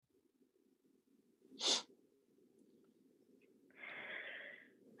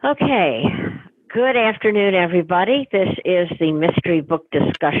Okay. Good afternoon, everybody. This is the Mystery Book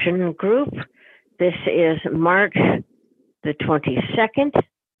Discussion Group. This is March the 22nd.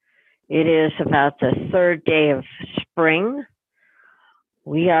 It is about the third day of spring.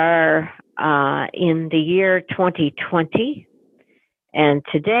 We are in the year 2020, and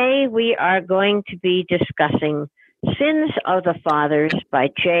today we are going to be discussing Sins of the Fathers by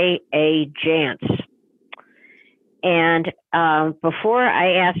J.A. Jance. And before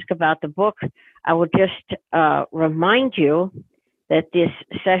I ask about the book, I will just remind you that this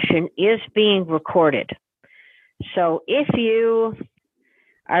session is being recorded. So if you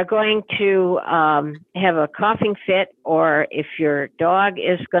are going to have a coughing fit, or if your dog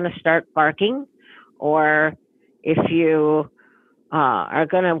is going to start barking, or if you are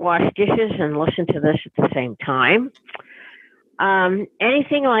going to wash dishes and listen to this at the same time,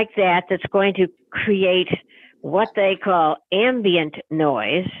 anything like that that's going to create what they call ambient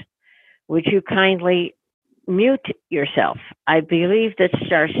noise, would you kindly mute yourself? I believe that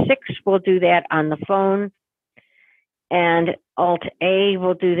 *6 will do that on the phone, and Alt-A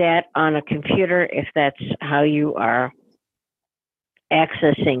will do that on a computer if that's how you are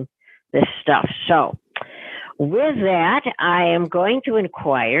accessing this stuff. So with that, I am going to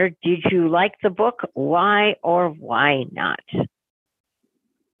inquire, did you like the book? Why or why not?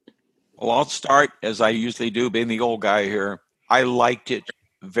 Well, I'll start as I usually do, being the old guy here. I liked it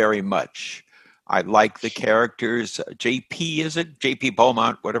very much. I like the characters. JP, is it? JP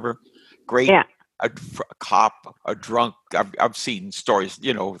Beaumont, whatever. Great. Yeah. A cop, a drunk. I've seen stories,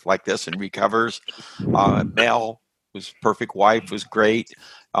 like this and recovers. Mel, whose perfect wife, was great.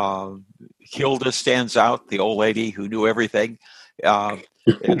 Hilda stands out, the old lady who knew everything. And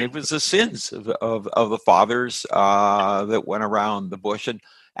it was the sins of the fathers that went around the bush. And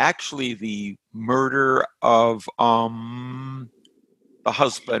actually, the murder of the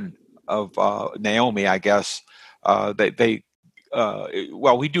husband of Naomi, I guess, we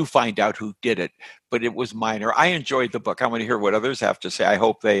do find out who did it, but it was minor. I enjoyed the book. I want to hear what others have to say. I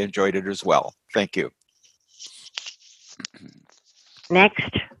hope they enjoyed it as well. Thank you.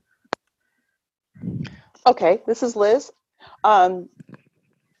 Next. Okay, this is Liz. I'm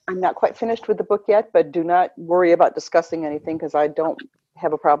not quite finished with the book yet, but do not worry about discussing anything because I don't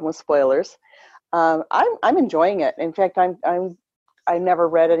have a problem with spoilers. I'm enjoying it. In fact, I never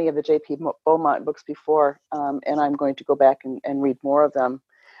read any of the J.P. Beaumont books before, and I'm going to go back and read more of them.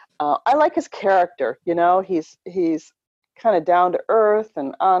 I like his character. He's kind of down to earth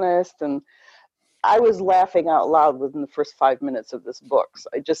and honest, and I was laughing out loud within the first 5 minutes of this book. So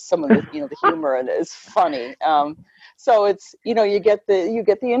some of the the humor in it is funny. So it's you get the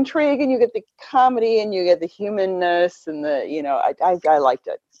intrigue, and you get the comedy, and you get the humanness, and I liked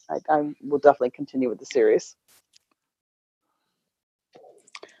it. I will definitely continue with the series.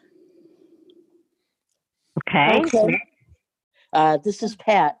 Okay. This is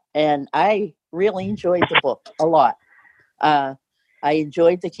Pat, and I really enjoyed the book a lot. I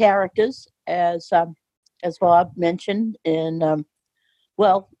enjoyed the characters, as Bob mentioned, and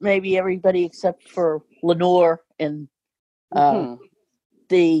maybe everybody except for Lenore and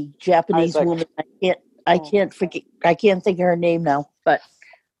the Japanese woman. I can't think of her name now. But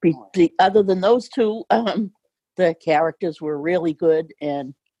other than those two, the characters were really good,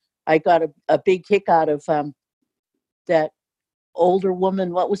 and I got a big kick out of that older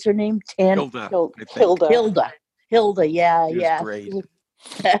woman. What was her name? Hilda. Yeah. Great.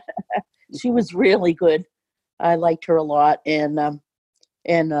 She was really good. I liked her a lot, and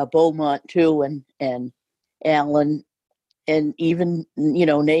Beaumont too, and Alan, and even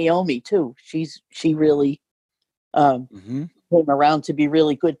Naomi too. She really came around to be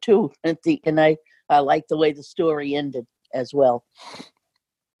really good too. And I liked the way the story ended as well.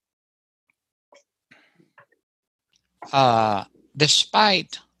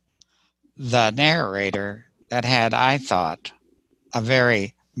 Despite the narrator that had, I thought, a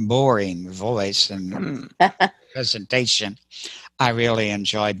very boring voice and presentation, I really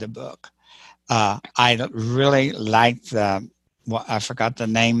enjoyed the book. I really liked I forgot the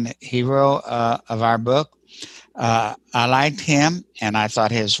name, hero of our book. I liked him, and I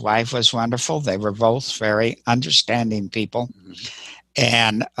thought his wife was wonderful. They were both very understanding people.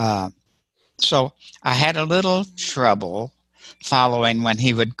 And so I had a little trouble following when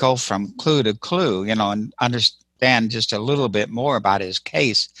he would go from clue to clue, and understand just a little bit more about his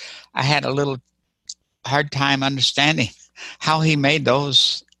case. I had a little hard time understanding how he made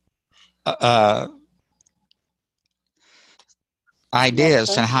those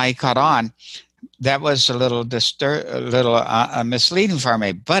ideas and how he caught on. That was a little misleading for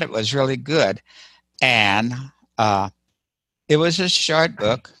me, but it was really good. And It was a short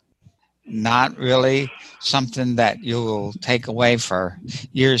book, not really something that you will take away for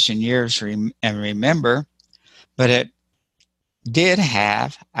years and years and remember, but it did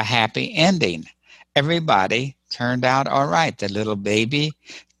have a happy ending. Everybody turned out all right. The little baby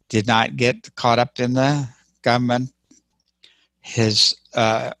did not get caught up in the government.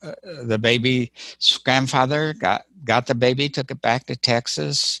 The baby's grandfather got the baby, took it back to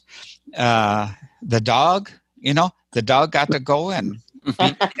Texas. The dog got to go and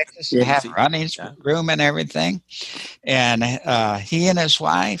beat Texas and have running room and everything. And he and his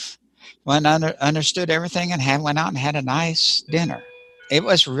wife understood everything and went out and had a nice dinner. It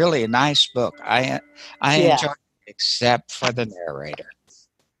was really a nice book. I enjoyed it, except for the narrator.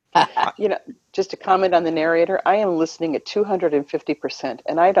 Just to comment on the narrator, I am listening at 250%,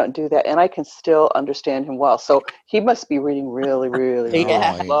 and I don't do that, and I can still understand him well. So he must be reading really, really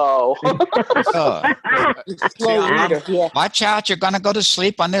slow. Watch out! You're going to go to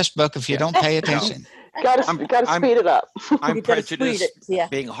sleep on this book if you don't pay attention. Got to speed it up. I'm prejudiced,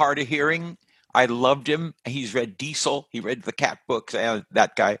 being hard of hearing. I loved him. He's read Diesel. He read the cat books, and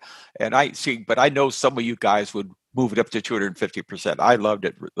that guy. And but I know some of you guys would move it up to 250%. I loved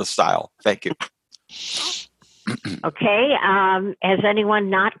it, the style. Thank you. Okay. Has anyone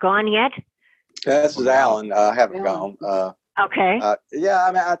not gone yet? This is Alan. I haven't gone. Okay.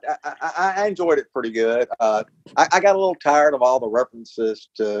 I enjoyed it pretty good. I got a little tired of all the references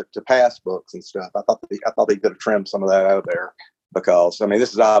to past books and stuff. I thought they could have trimmed some of that out of there, because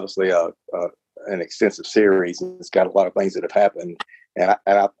this is obviously an extensive series. It's got a lot of things that have happened, and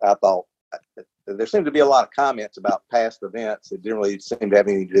I thought there seemed to be a lot of comments about past events that didn't really seem to have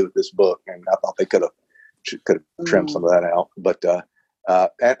anything to do with this book, and I thought they could have trimmed some of that out. But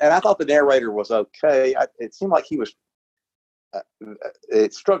and I thought the narrator was okay. It seemed like he was.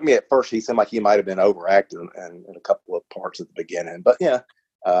 It struck me at first he seemed like he might have been overacting in a couple of parts at the beginning, but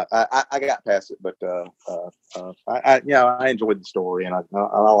I got past it. But I enjoyed the story, and I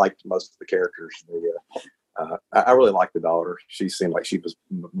liked most of the characters. I really liked the daughter. She seemed like she was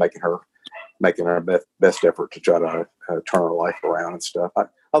making her best effort to try to turn her life around and stuff.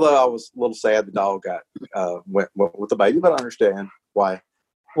 Although I was a little sad the dog went with the baby, but I understand why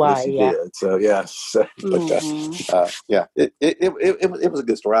she did. So yes, it was a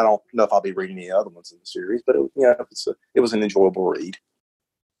good story. I don't know if I'll be reading any other ones in the series, but it was an enjoyable read.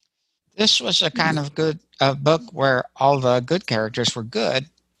 This was a kind of good book where all the good characters were good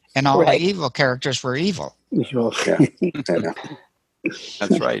and all the evil characters were evil. Yeah.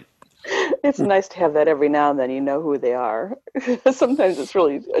 That's right. It's nice to have that every now and then. You know who they are. Sometimes it's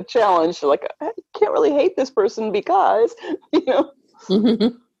really a challenge. Like, I can't really hate this person because,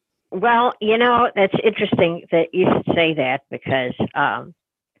 Well, that's interesting that you should say that, because,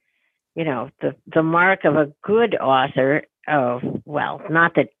 the mark of a good author,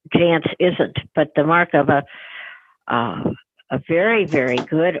 not that Jantz isn't, but the mark of a very, very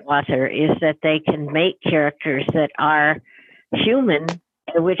good author is that they can make characters that are human,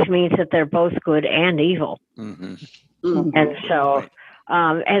 which means that they're both good and evil. Mm-hmm. Mm-hmm. And so,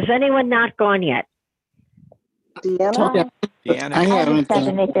 has anyone not gone yet? Deanna? Deanna? I haven't said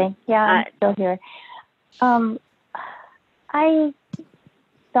anything. Yeah, I'm still here. I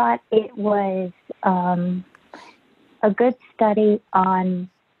thought it was a good study on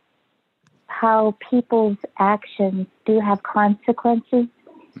how people's actions do have consequences,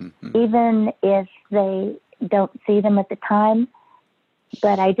 even if they don't see them at the time.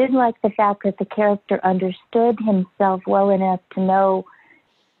 But I did like the fact that the character understood himself well enough to know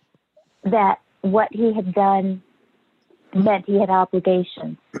that what he had done meant he had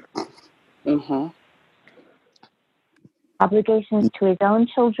obligations. Mm-hmm. Obligations to his own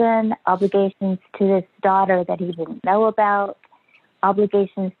children, obligations to this daughter that he didn't know about,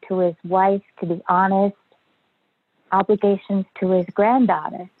 obligations to his wife to be honest, obligations to his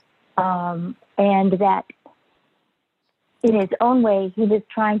granddaughter, and that in his own way, he was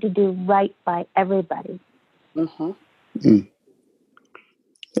trying to do right by everybody. Mm-hmm. Mm.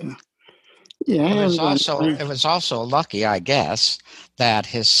 Yeah. It was also lucky, I guess, that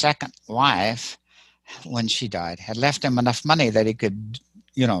his second wife, when she died, had left him enough money that he could,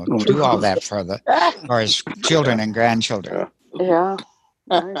 do all that for his children and grandchildren. Yeah.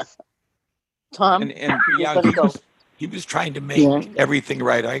 Nice. Tom? And he was trying to make everything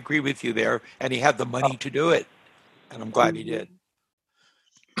right. I agree with you there. And he had the money to do it. And I'm glad he did.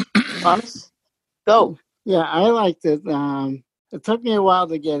 Thomas? Go. Yeah, I liked it. It took me a while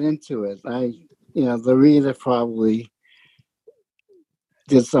to get into it. The reader probably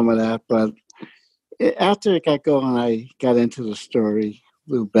did some of that, but after it got going, I got into the story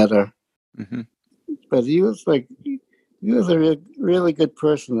a little better. Mm-hmm. But he was like, he was a really good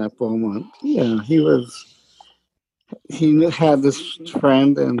person at Beaumont. Yeah, he had this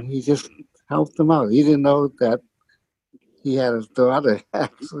friend, and he just helped him out. He didn't know that he had his daughter,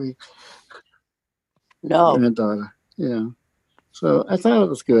 actually, No. granddaughter. Yeah. So I thought it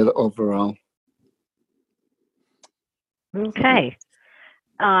was good overall. Okay.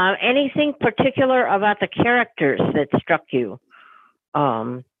 Anything particular about the characters that struck you?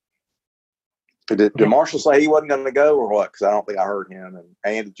 Did Marshall say he wasn't going to go or what? Because I don't think I heard him. And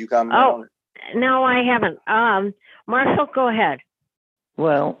Ann, did you comment on it? No, I haven't. Marshall, go ahead.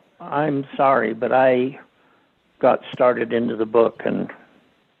 Well, I'm sorry, but I got started into the book and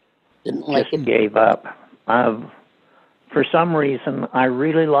Didn't like just it. gave up. For some reason, I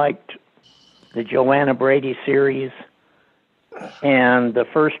really liked the Joanna Brady series and the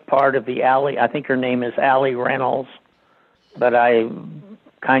first part of the Allie. I think her name is Allie Reynolds, but I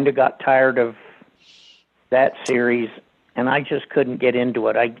kind of got tired of that series, and I just couldn't get into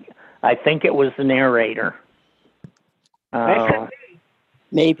it. I think it was the narrator.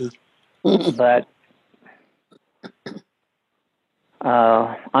 Maybe. But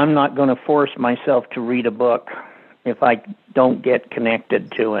I'm not going to force myself to read a book if I don't get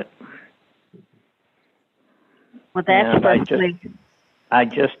connected to it. Well, that's And perfectly. I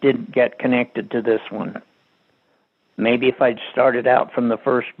just didn't get connected to this one. Maybe if I'd started out from the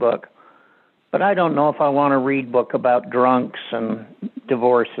first book. But I don't know if I want to read a book about drunks and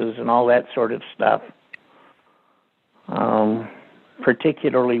divorces and all that sort of stuff.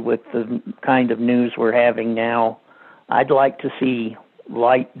 Particularly with the kind of news we're having now, I'd like to see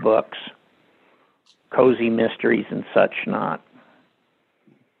light books, cozy mysteries and such not.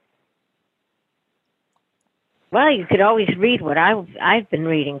 Well, you could always read what I've been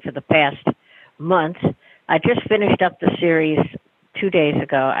reading for the past month. I just finished up the series 2 days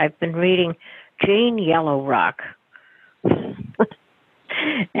ago. I've been reading Jane Yellow Rock. I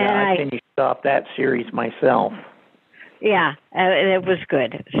finished off that series myself. Yeah, it was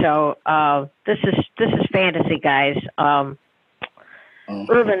good. So this is fantasy, guys. Urban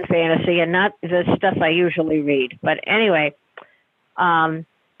fantasy, and not the stuff I usually read. But anyway, I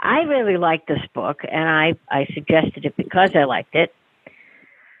really liked this book, and I suggested it because I liked it.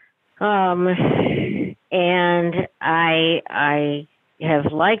 And I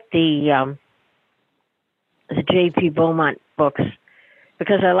have liked the J.P. Beaumont books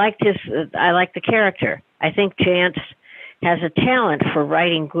because I like the character. I think Chance has a talent for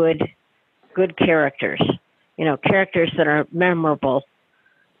writing good characters. You know, characters that are memorable.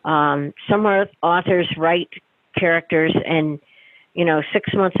 Some authors write characters and,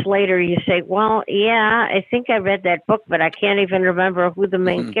 6 months later you say, well, yeah, I think I read that book, but I can't even remember who the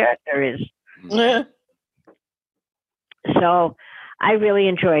main character is. So I really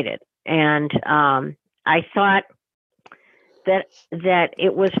enjoyed it. And I thought that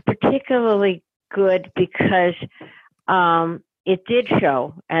it was particularly good because it did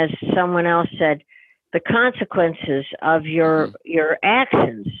show, as someone else said, the consequences of your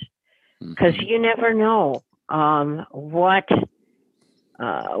actions, because you never know what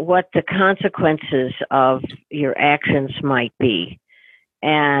the consequences of your actions might be,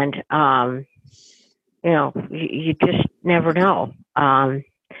 and you just never know. I've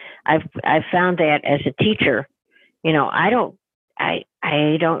found that as a teacher, I don't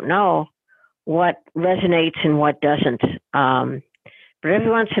know what resonates and what doesn't. But every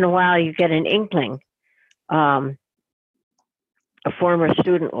once in a while, you get an inkling. A former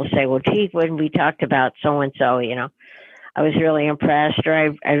student will say, well, gee, when we talked about so-and-so, I was really impressed, or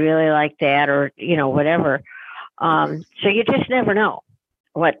I really like that, or, whatever. So you just never know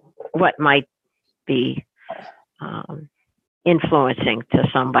what might be influencing to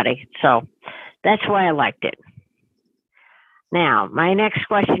somebody. So that's why I liked it. Now, my next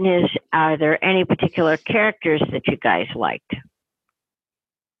question is, are there any particular characters that you guys liked?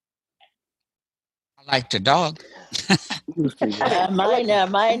 I liked the dog.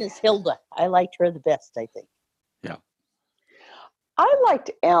 Mine is Hilda. I liked her the best, I think. Yeah. I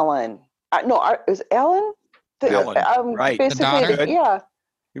liked Alan. It was Alan? Alan, right. Basically, The daughter? yeah.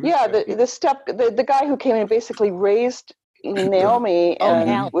 The guy who came in and basically raised Naomi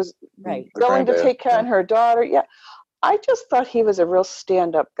and was willing to take care of her daughter. Yeah. I just thought he was a real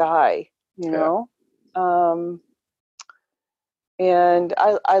stand-up guy, know. And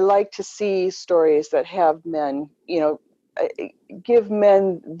I like to see stories that have men, give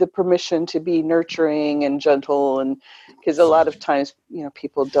men the permission to be nurturing and gentle, and because a lot of times,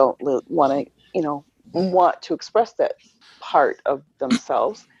 people don't want to express that part of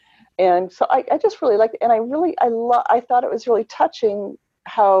themselves. And so I just really liked it. And I thought it was really touching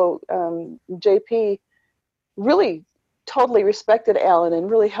how JP really totally respected Alan and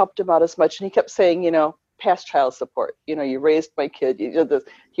really helped him out as much. And he kept saying, past child support, you raised my kid, you did this,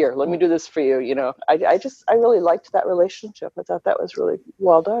 here, let me do this for you. I really liked that relationship. I thought that was really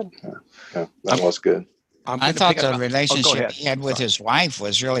well done. Yeah, that was good. I thought the go relationship ahead. he had with Sorry. his wife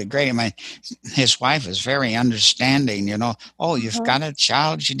was really great. I mean, his wife was very understanding, Oh, you've got a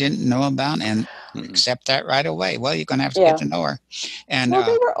child you didn't know about, and accept that right away. Well, you're going to have to get to know her. And Well,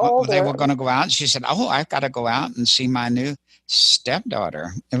 they were older. they were going to go out. And she said, oh, I've got to go out and see my new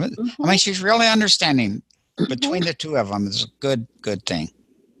stepdaughter. I mean, she's really understanding. Between the two of them, it's a good thing.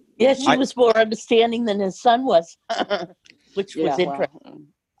 Yeah, she was more understanding than his son was, which was interesting.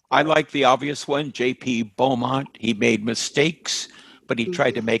 I like the obvious one, J.P. Beaumont. He made mistakes, but he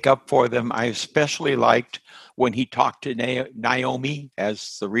tried to make up for them. I especially liked when he talked to Naomi,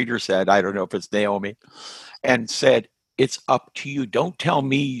 as the reader said, I don't know if it's Naomi, and said, it's up to you. Don't tell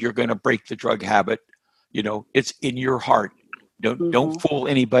me you're going to break the drug habit. It's in your heart. Don't fool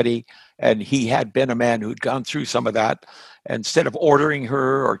anybody. And he had been a man who'd gone through some of that. Instead of ordering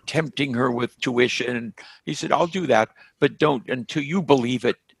her or tempting her with tuition, he said, I'll do that, but don't, until you believe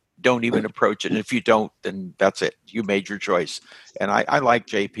it, don't even approach it. And if you don't, then that's it. You made your choice. And I like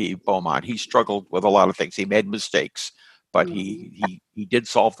J.P. Beaumont. He struggled with a lot of things. He made mistakes, but he did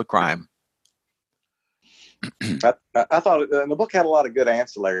solve the crime. I thought the book had a lot of good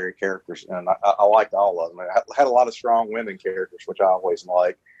ancillary characters, and I liked all of them. It had a lot of strong women characters, which I always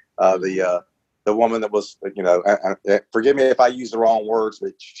like. The woman that was, forgive me if I use the wrong words,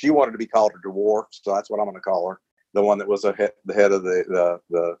 but she wanted to be called a dwarf, so that's what I'm going to call her. The one that was the head of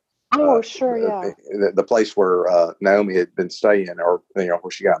the the place where Naomi had been staying, or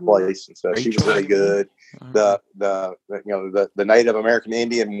where she got placed and stuff. Rachel. She was really good. The Native American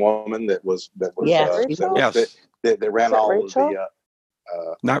Indian woman that ran all Rachel? of the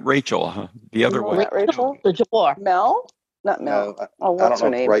not Rachel, the other one. Not Rachel? The dwarf. Mel? Not Mel. No, I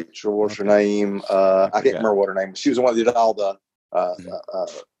don't know if Rachel was her name. I can't remember what her name was. She was the one that did all the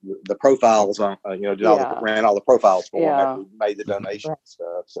profiles on, ran all the profiles for him after he made the donation and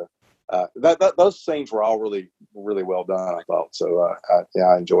stuff. So those scenes were all really, really well done, I thought. So I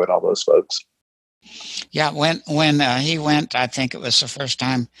enjoyed all those folks. Yeah, when he went, I think it was the first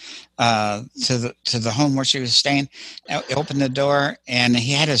time to the home where she was staying. He opened the door and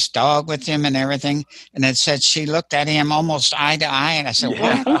he had his dog with him and everything. And it said she looked at him almost eye to eye. And I said,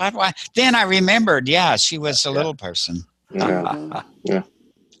 What? Then I remembered, she was a little person. Yeah.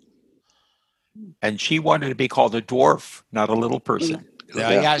 And she wanted to be called a dwarf, not a little person.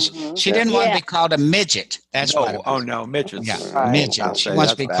 She didn't want to be called a midget. That's what it was. Oh no, midgets. Yeah, midget. She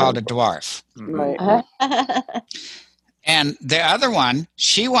wants to be called a dwarf. Right. And the other one,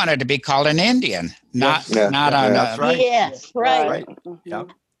 she wanted to be called an Indian, not on that's right. Yes, right. Yep.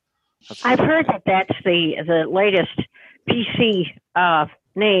 I've heard that that's the latest PC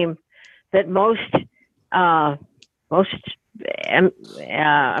name that most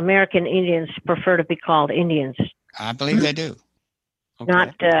American Indians prefer to be called Indians. I believe they do. Okay.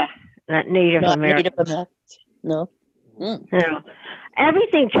 Not Native American. No. No.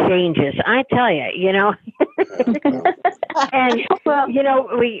 Everything changes, I tell you, And,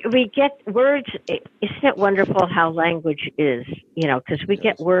 we get words. Isn't it wonderful how language is, because we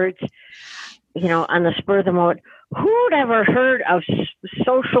get words, on the spur of the moment. Who'd ever heard of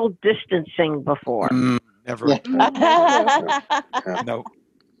social distancing before? Never. No.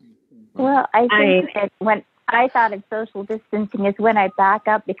 Well, I think that when I thought of social distancing is when I back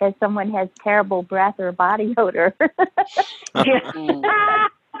up because someone has terrible breath or body odor. Yeah.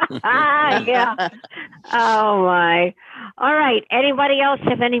 Oh my. All right. Anybody else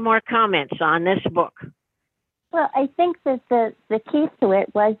have any more comments on this book? Well, I think that the key to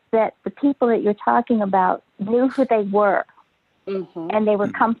it was that the people that you're talking about knew who they were, and they were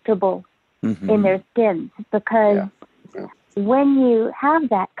comfortable in their skins, because when you have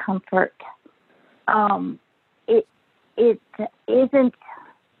that comfort, it isn't,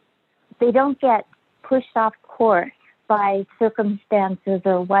 they don't get pushed off course by circumstances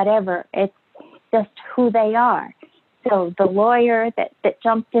or whatever. It's just who they are. So the lawyer that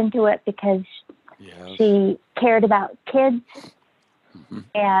jumped into it because she cared about kids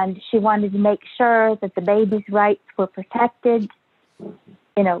and she wanted to make sure that the baby's rights were protected.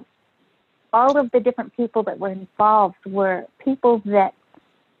 All of the different people that were involved were people that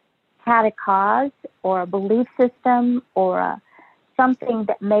had a cause or a belief system or something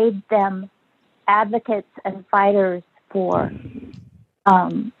that made them advocates and fighters for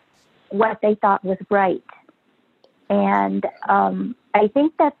what they thought was right. And I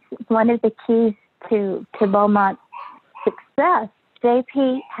think that's one of the keys to Beaumont's success.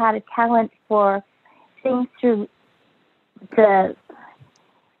 JP had a talent for seeing through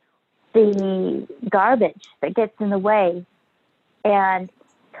the garbage that gets in the way, and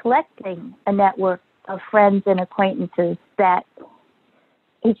collecting a network of friends and acquaintances that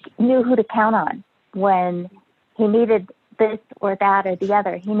he knew who to count on when he needed this or that or the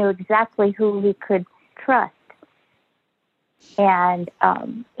other. He knew exactly who he could trust. And,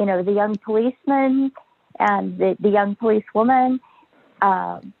 the young policeman and the young policewoman,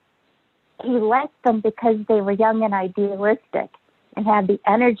 he liked them because they were young and idealistic and had the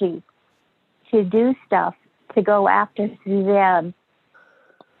energy to do stuff, to go after Suzanne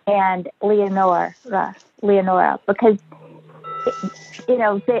and Leonora, because,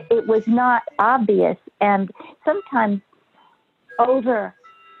 it was not obvious. And sometimes older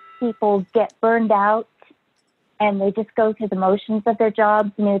people get burned out and they just go through the motions of their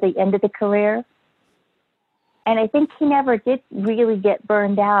jobs near the end of the career. And I think he never did really get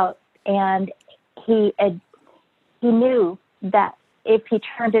burned out. And he knew that if he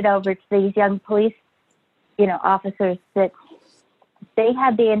turned it over to these young police, officers, that they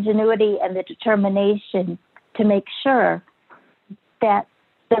had the ingenuity and the determination to make sure that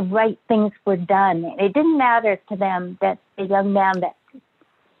the right things were done. It didn't matter to them that the young man that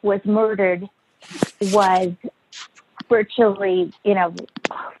was murdered was virtually,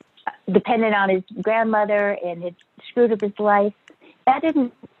 dependent on his grandmother and it screwed up his life. That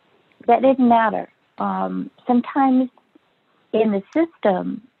didn't matter. Sometimes in the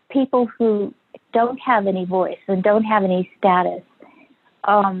system, people who don't have any voice and don't have any status,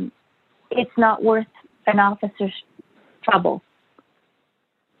 it's not worth an officer's trouble.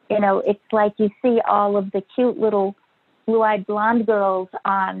 It's like you see all of the cute little blue-eyed blonde girls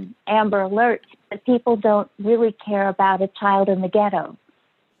on Amber Alert, but people don't really care about a child in the ghetto.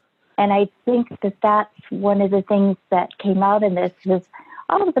 And I think that that's one of the things that came out in this, was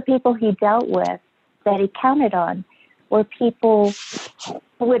all of the people he dealt with that he counted on were people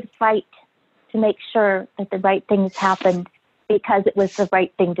who would fight to make sure that the right things happened because it was the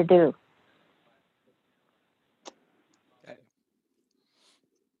right thing to do.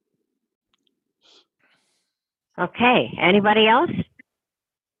 Okay. Anybody else?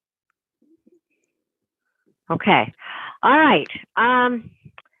 Okay. All right.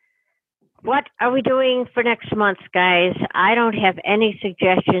 What are we doing for next month, guys? I don't have any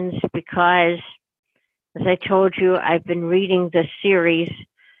suggestions because, as I told you, I've been reading this series,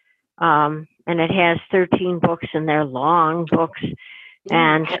 and it has 13 books, and they're long books.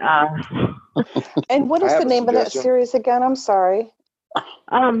 And And what is the name of that suggestion. series again? I'm sorry.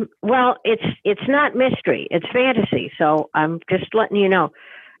 well, it's not mystery; it's fantasy. So I'm just letting you know.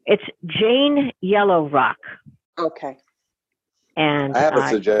 It's Jane Yellow Rock. Okay. And I have a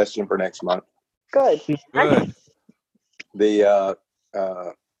suggestion for next month. Good. Good. The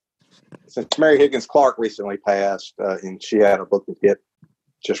since Mary Higgins Clark recently passed, and she had a book that hit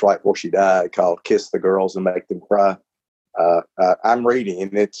just right before she died called "Kiss the Girls and Make Them Cry." I'm reading,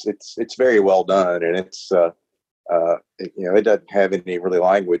 and it's very well done, and it's it doesn't have any really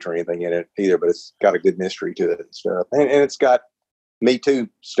language or anything in it either, but it's got a good mystery to it and stuff, and it's got Me Too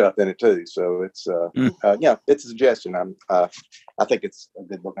stuff in it too. So it's it's a suggestion. I think it's a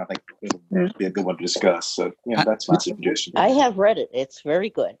good book. I think it'll be a good one to discuss. So that's my suggestion. I have read it. It's very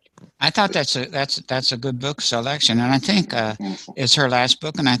good. I thought that's a good book selection, and I think it's her last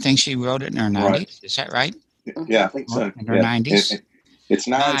book, and I think she wrote it in her 90s. Right. Is that right? Yeah, I think so. In her 90s. It's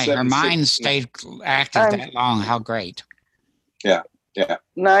 976. Her mind stayed active that long. How great! Yeah.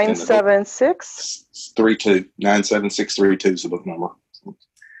 976. 97632 is the book number.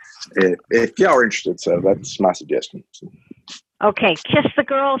 If y'all are interested, so that's my suggestion. okay, Kiss the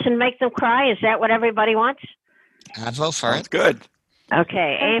Girls and Make Them Cry. Is that what everybody wants? I vote for That's it. good.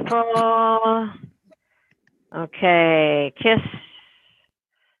 Okay, April. Okay, Kiss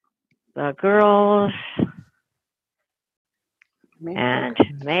the Girls and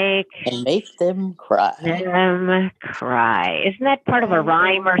Make make them cry. them cry. Isn't that part of a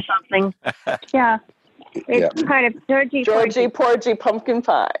rhyme or something? Yeah. It's part of Georgie Porgy Pumpkin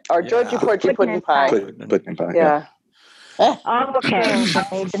Pie, or Georgie Porgy Pudding Pie. Pudding pie. Yeah. Oh, okay.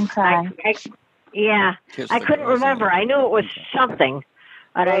 Made them cry. Yeah, Kiss I the couldn't girls remember. I knew it was something,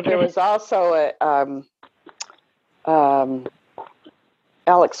 but Well, I there just was also a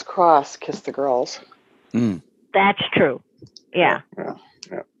Alex Cross, Kiss the Girls. that's true. Yeah.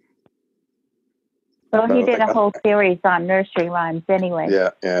 Well, he did a whole series on nursery rhymes anyway.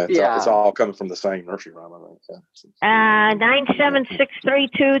 Yeah. It's all coming from the same nursery rhyme, I think. Yeah.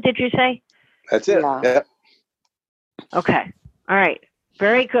 97632. Did you say? That's it. Yeah. Okay. All right.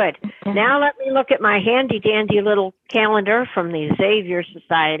 Very good. Now let me look at my handy dandy little calendar from the Xavier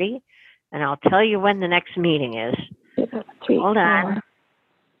Society, and I'll tell you when the next meeting is. see. Hold on.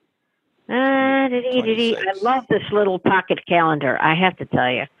 I 26. love this little pocket calendar. I have to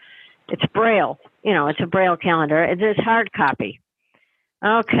tell you, it's Braille. You know, it's a Braille calendar. It is hard copy.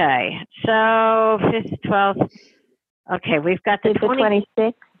 Okay, so 5th, 12th. Okay, we've got the The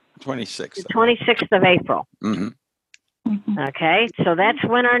 26th. 26th. 26th of April. Hmm. Okay, so that's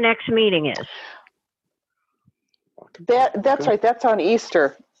when our next meeting is. That's right. That's on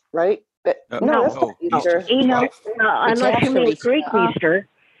Easter, right? No, that's not Easter. Easter's the 12th. Unless you after mean Easter. Greek Easter.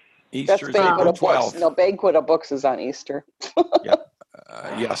 That's Easter's Banquet April of Books. 12th. No, Banquet of Books is on Easter.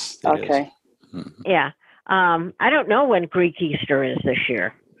 Yes, it is. Okay. Mhm. Yeah. I don't know when Greek Easter is this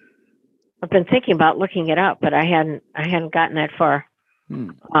year. I've been thinking about looking it up, but I hadn't gotten that far.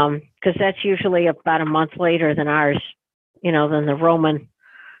 Because that's usually about a month later than ours, than the Roman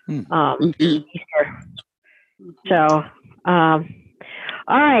Easter. So, all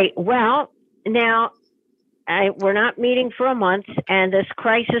right. Well, now we're not meeting for a month, and this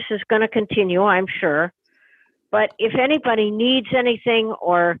crisis is going to continue, I'm sure. But if anybody needs anything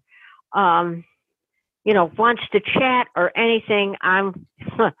or, wants to chat or anything, I'm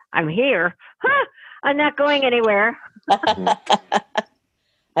here. I'm not going anywhere.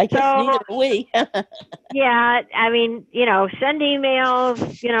 I guess neither are we. Yeah, I mean, send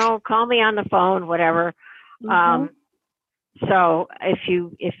emails, call me on the phone, whatever. So if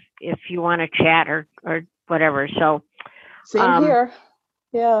you want to chat or whatever. So Same here.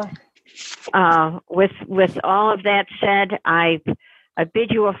 Yeah. With all of that said, I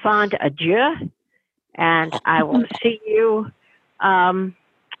bid you a fond adieu, and I will see you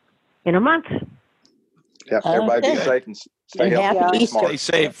in a month. Yep. Everybody be Okay. safe and stay And healthy. happy Be Easter. smart. Stay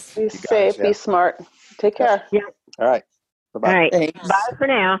safe. Be You guys, safe. yeah. Be smart. Take care. Yeah. All right. All Bye-bye. right. Thanks. Bye for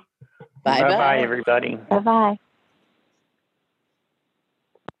now. Bye Bye-bye, bye. everybody. Bye bye.